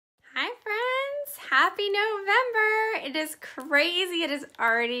happy November. It is crazy. It is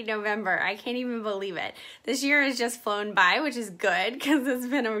already November. I can't even believe it. This year has just flown by, which is good because it's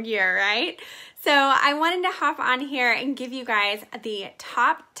been a year, right? So I wanted to hop on here and give you guys the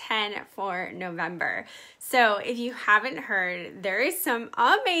top 10 for November. So if you haven't heard, there is some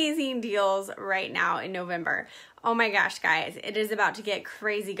amazing deals right now in November. Oh my gosh, guys, it is about to get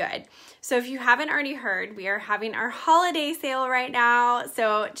crazy good. So if you haven't already heard, we are having our holiday sale right now.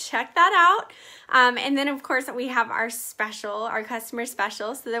 So check that out. And then of course we have our special, our customer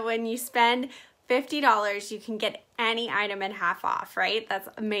special, so that when you spend $50, you can get any item at half off, right? That's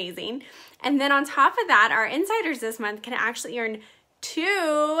amazing. And then on top of that, our insiders this month can actually earn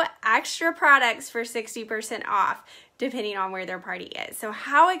 2 extra products for 60% off, depending on where their party is. So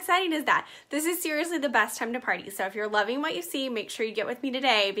how exciting is that? This is seriously the best time to party. So if you're loving what you see, make sure you get with me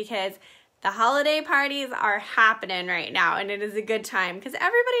today because the holiday parties are happening right now and it is a good time because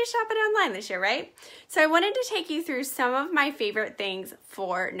everybody's shopping online this year, right? So I wanted to take you through some of my favorite things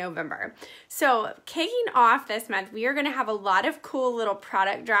for November. So kicking off this month, we are gonna have a lot of cool little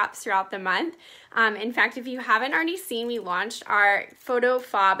product drops throughout the month. In fact, if you haven't already seen, we launched our photo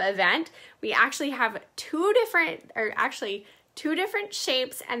fob event. We actually have two different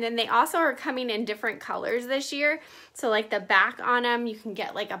shapes, and then they also are coming in different colors this year. So like the back on them, you can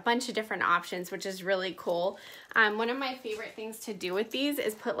get like a bunch of different options, which is really cool. One of my favorite things to do with these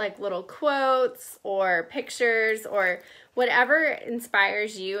is put like little quotes or pictures or whatever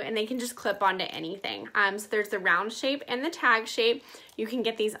inspires you, and they can just clip onto anything. So there's the round shape and the tag shape. You can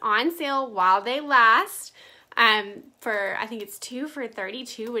get these on sale while they last. For I think it's 2 for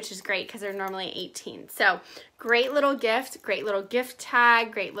 $32, which is great because they're normally $18. So great little gift, great little gift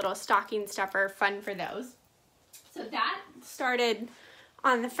tag, great little stocking stuffer, fun for those. So that started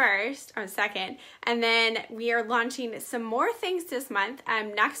on the 2nd, and then we are launching some more things this month.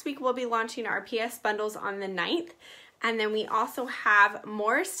 Next week we'll be launching our PS bundles on the 9th, and then we also have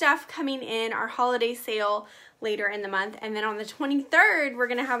more stuff coming in our holiday sale later in the month, and then on the 23rd we're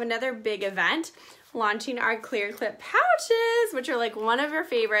gonna have another big event launching our clear clip pouches, which are like one of our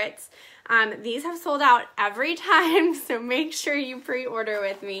favorites. These have sold out every time, so make sure you pre-order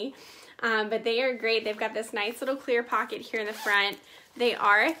with me. But they are great. They've got this nice little clear pocket here in the front. They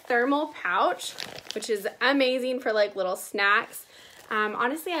are a thermal pouch, which is amazing for like little snacks.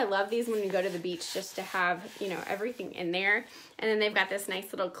 Honestly, I love these when you go to the beach just to have, you know, everything in there. And then they've got this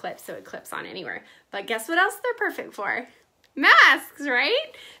nice little clip so it clips on anywhere. But guess what else they're perfect for? Masks, right?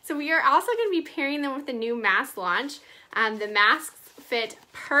 So we are also going to be pairing them with the new mask launch. The masks fit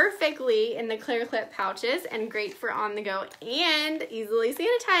perfectly in the clear clip pouches and great for on the go and easily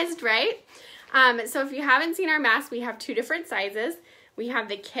sanitized, right? So if you haven't seen our masks, we have 2 different sizes. We have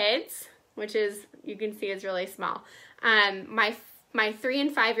the kids, which is, you can see is really small. My 3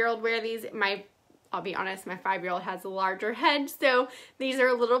 and 5-year-old wear these. I'll be honest, my 5-year-old has a larger head, so these are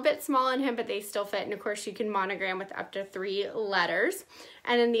a little bit small on him, but they still fit. And of course, you can monogram with up to 3 letters.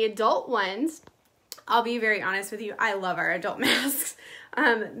 And then the adult ones, I'll be very honest with you, I love our adult masks.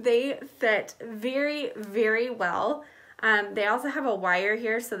 They fit very, very well. They also have a wire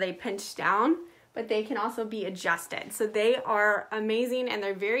here, so they pinch down, but they can also be adjusted. So they are amazing, and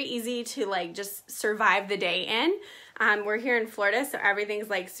they're very easy to like just survive the day in. We're here in Florida, so everything's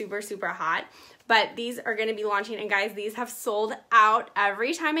like super, super hot. But these are going to be launching, and guys, these have sold out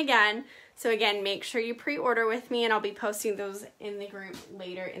every time again. So again, make sure you pre-order with me, and I'll be posting those in the group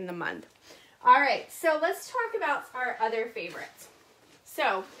later in the month. All right, so let's talk about our other favorites.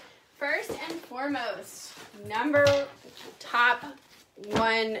 So first and foremost, number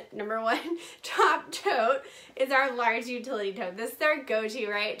one top tote is our large utility tote. This is our go-to,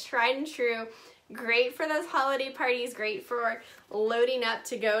 right? Tried and true. Great for those holiday parties, great for loading up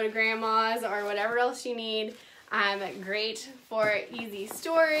to go to grandma's or whatever else you need. Great for easy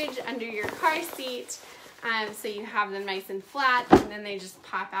storage under your car seat. So you have them nice and flat, and then they just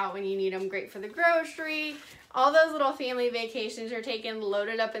pop out when you need them. Great for the grocery. All those little family vacations you're taking, load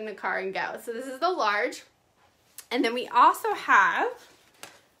it up in the car and go. So this is the large. And then we also have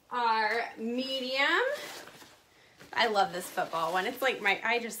our medium. I love this football one. It's like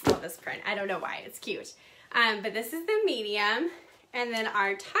I just love this print. I don't know why, it's cute. But this is the medium. And then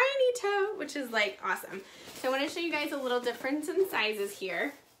our tiny tote, which is like awesome. So I want to show you guys a little difference in sizes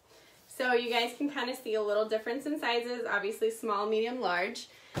here. So you guys can kind of see a little difference in sizes, obviously small, medium, large.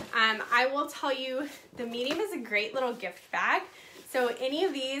 I will tell you the medium is a great little gift bag. So any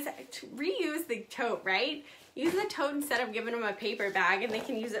of these, reuse the tote, right? Use the tote instead of giving them a paper bag and they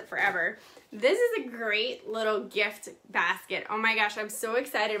can use it forever. This is a great little gift basket. Oh my gosh, I'm so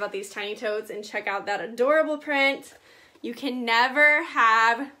excited about these tiny totes, and check out that adorable print. You can never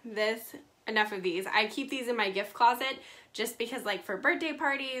have this enough of these. I keep these in my gift closet just because, like, for birthday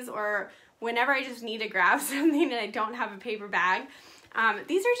parties or whenever I just need to grab something and I don't have a paper bag.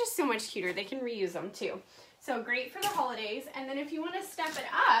 These are just so much cuter. They can reuse them too. So great for the holidays. And then if you want to step it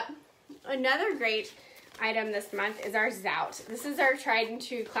up, another great item this month is our Zout. This is our tried and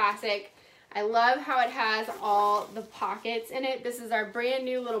true classic. I love how it has all the pockets in it. This is our brand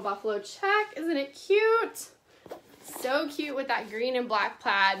new little buffalo check. Isn't it cute? So cute with that green and black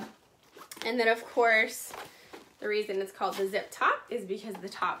plaid. And then of course, the reason it's called the zip top is because the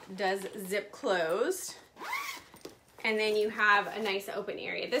top does zip closed. And then you have a nice open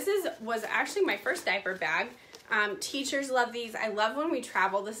area. This was actually my first diaper bag. Teachers love these. I love when we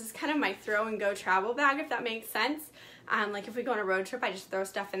travel. This is kind of my throw and go travel bag, if that makes sense. Like if we go on a road trip, I just throw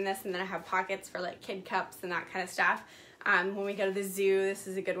stuff in this, and then I have pockets for like kid cups and that kind of stuff. When we go to the zoo, this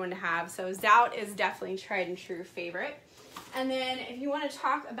is a good one to have. So Zout is definitely tried and true favorite. And then if you want to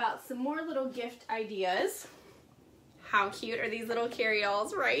talk about some more little gift ideas, how cute are these little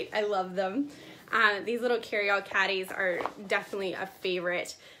carryalls, right? I love them. These little carryall caddies are definitely a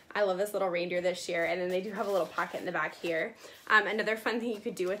favorite. I love this little reindeer this year, and then they do have a little pocket in the back here. Another fun thing you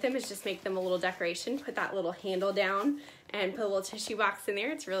could do with them is just make them a little decoration. Put that little handle down and put a little tissue box in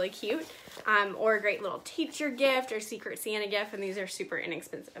there. It's really cute. Or a great little teacher gift or Secret Santa gift, and these are super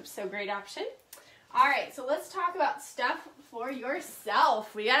inexpensive, so great option. All right, so let's talk about stuff for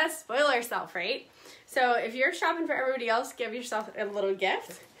yourself. We gotta spoil ourselves, right? So if you're shopping for everybody else, give yourself a little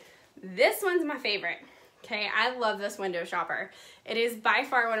gift. This one's my favorite. Okay, I love this window shopper. It is by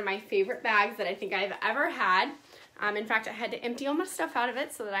far one of my favorite bags that I think I've ever had. In fact, I had to empty all my stuff out of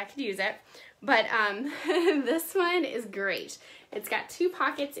it so that I could use it. But this one is great. It's got two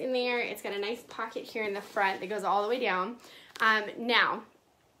pockets in there. It's got a nice pocket here in the front that goes all the way down. Now,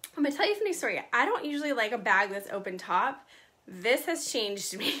 I'm gonna tell you a funny story. I don't usually like a bag that's open top. This has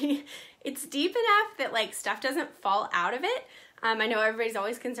changed me. It's deep enough that like stuff doesn't fall out of it. I know everybody's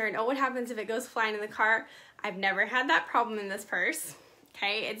always concerned, oh, what happens if it goes flying in the car? I've never had that problem in this purse.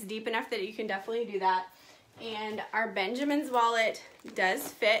 Okay, it's deep enough that you can definitely do that. And our Benjamin's wallet does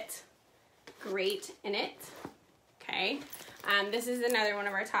fit great in it. Okay, this is another one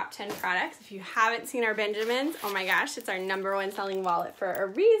of our top 10 products. If you haven't seen our Benjamin's, oh my gosh, it's our #1 selling wallet for a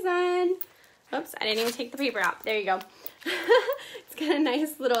reason. Oops, I didn't even take the paper out. There you go. It's got a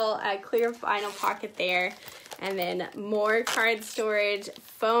nice little clear vinyl pocket there. And then more card storage,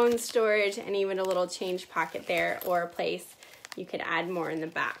 phone storage, and even a little change pocket there, or a place you could add more in the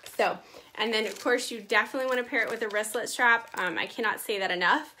back. So, and then of course you definitely want to pair it with a wristlet strap. I cannot say that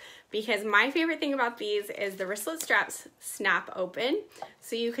enough, because my favorite thing about these is the wristlet straps snap open,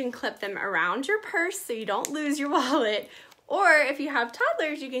 so you can clip them around your purse so you don't lose your wallet. Or if you have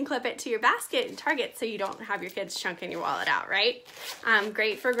toddlers, you can clip it to your basket in Target so you don't have your kids chunking your wallet out, right?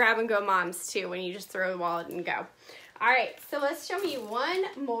 Great for grab and go moms too, when you just throw the wallet and go. All right, so let's show me one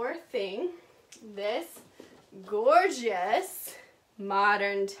more thing. This gorgeous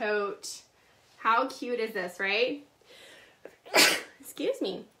modern tote. How cute is this, right? Excuse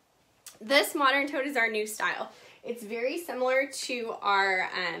me. This modern tote is our new style. It's very similar to our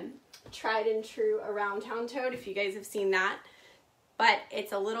tried and true around town tote, if you guys have seen that, but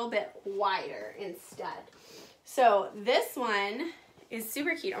it's a little bit wider instead. So this one is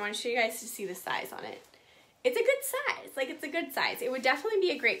super cute. I want to show you guys to see the size on it. It's a good size, like it's a good size. It would definitely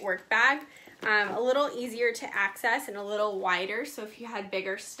be a great work bag, a little easier to access and a little wider, so if you had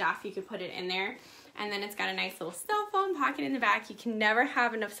bigger stuff you could put it in there. And then it's got a nice little cell phone pocket in the back. You can never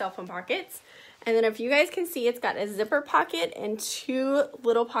have enough cell phone pockets. And then if you guys can see, it's got a zipper pocket and two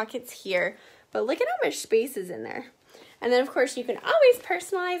little pockets here. But look at how much space is in there. And then of course you can always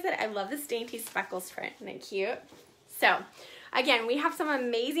personalize it. I love this dainty speckles print. Isn't it cute? So again, we have some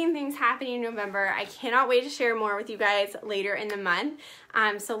amazing things happening in November. I cannot wait to share more with you guys later in the month.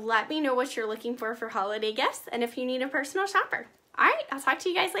 So let me know what you're looking for holiday gifts and if you need a personal shopper. All right, I'll talk to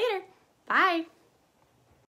you guys later. Bye.